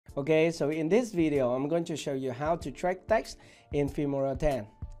Okay, so in this video, I'm going to show you how to track text in Filmora 10.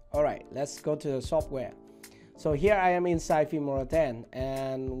 Alright, let's go to the software. So here I am inside Filmora 10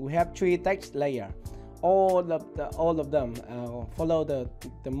 and we have 3 text layers. All of them follow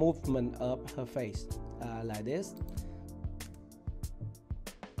the movement of her face like this.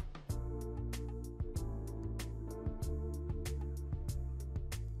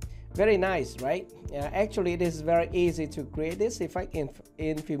 Very nice, right? Actually, it is very easy to create this effect in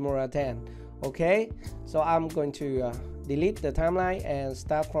Filmora 10. Okay, so I'm going to delete the timeline and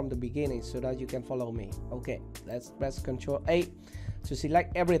start from the beginning so that you can follow me. Okay, let's press Ctrl A to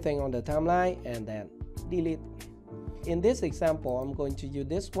select everything on the timeline and then delete. In this example, I'm going to use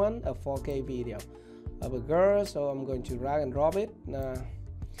this one, a 4K video of a girl, so I'm going to drag and drop it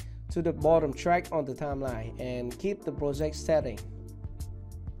to the bottom track on the timeline and keep the project setting.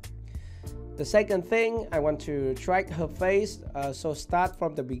 The second thing, I want to track her face, so start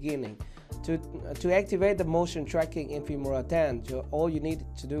from the beginning. To activate the motion tracking in Filmora 10, so all you need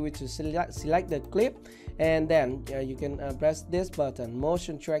to do is to select the clip, and then you can press this button,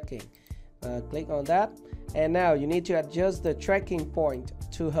 motion tracking. Click on that, and now you need to adjust the tracking point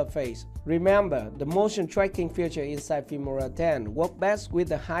to her face. Remember, the motion tracking feature inside Filmora 10 works best with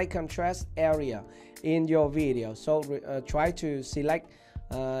the high contrast area in your video, so try to select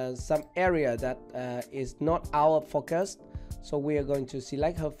some area that is not out of focus. So we are going to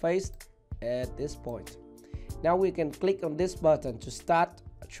select her face at this point. Now we can click on this button to start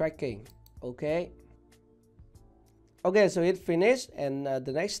tracking. Okay, so it's finished, and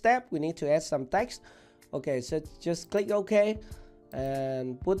the next step, we need to add some text. Okay, so just click OK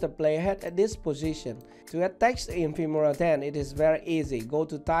and put the playhead at this position. To add text in Filmora 10, it is very easy. Go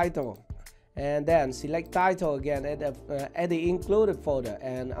to title and then select title again at the included folder,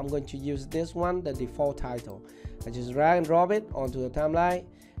 and I'm going to use this one, the default title. I just drag and drop it onto the timeline,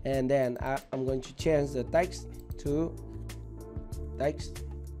 and then I'm going to change the text to text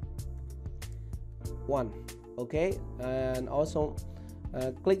 1. Okay, and also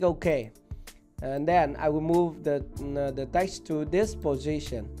click OK, and then I will move the text to this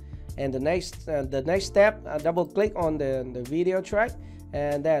position. And the next step, double click on the video track,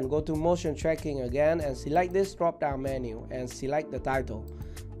 and then go to motion tracking again and select this drop down menu and select the title.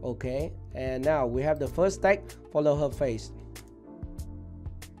 Okay, and now we have the first text, follow her face.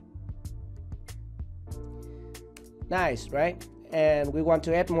 Nice, right? And we want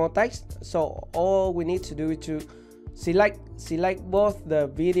to add more text, so all we need to do is to select both the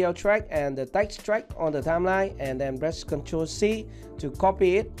video track and the text track on the timeline, and then press Ctrl C to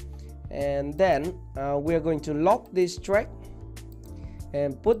copy it, and then we're going to lock this track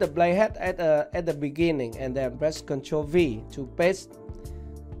and put the playhead at the beginning, and then press Ctrl V to paste.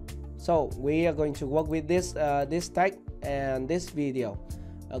 So we are going to work with this tag and this video.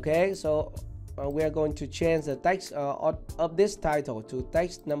 Okay, so we are going to change the text of this title to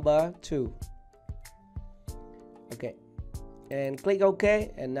text number 2. Okay, and click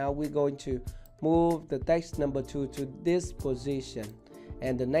OK, and now we're going to move the text number 2 to this position.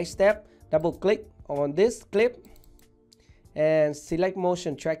 And the next step, double click on this clip and select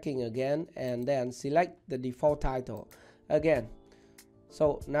motion tracking again, and then select the default title again.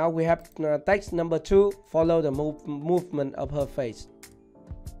 So now we have text number 2, follow the movement of her face.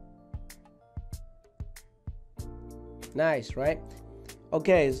 Nice, right?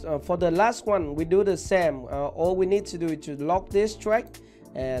 Okay, so for the last one, we do the same. All we need to do is to lock this track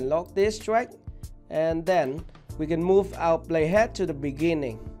and lock this track, and then we can move our playhead to the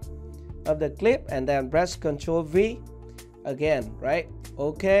beginning of the clip, and then press Ctrl V again, right?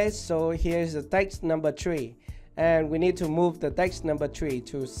 Okay, so here's the text number 3, and we need to move the text number 3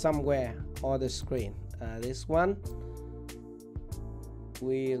 to somewhere on the screen. This one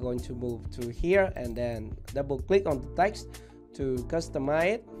we are going to move to here, and then double click on the text to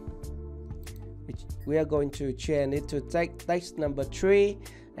customize it, which we are going to change it to text number 3,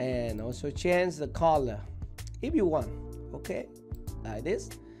 and also change the color if you want. Okay, like this,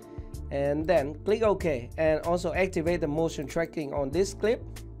 and then click OK, and also activate the motion tracking on this clip.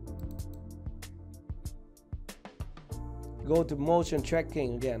 Go to motion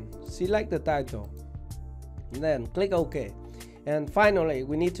tracking again, select the title, and then click OK. And finally,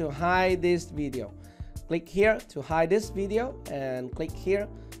 we need to hide this video. Click here to hide this video, and click here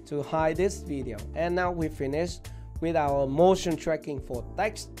to hide this video. And now we finish with our motion tracking for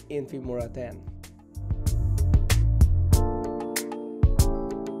text in Filmora 10.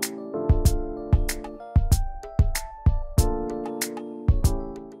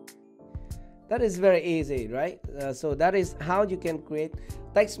 That is very easy, right? So that is how you can create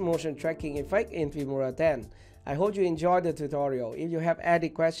text motion tracking effect in Filmora 10. I hope you enjoyed the tutorial. If you have any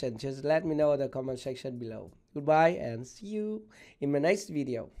questions, just let me know in the comment section below. Goodbye and see you in my next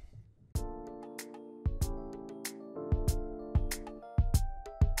video.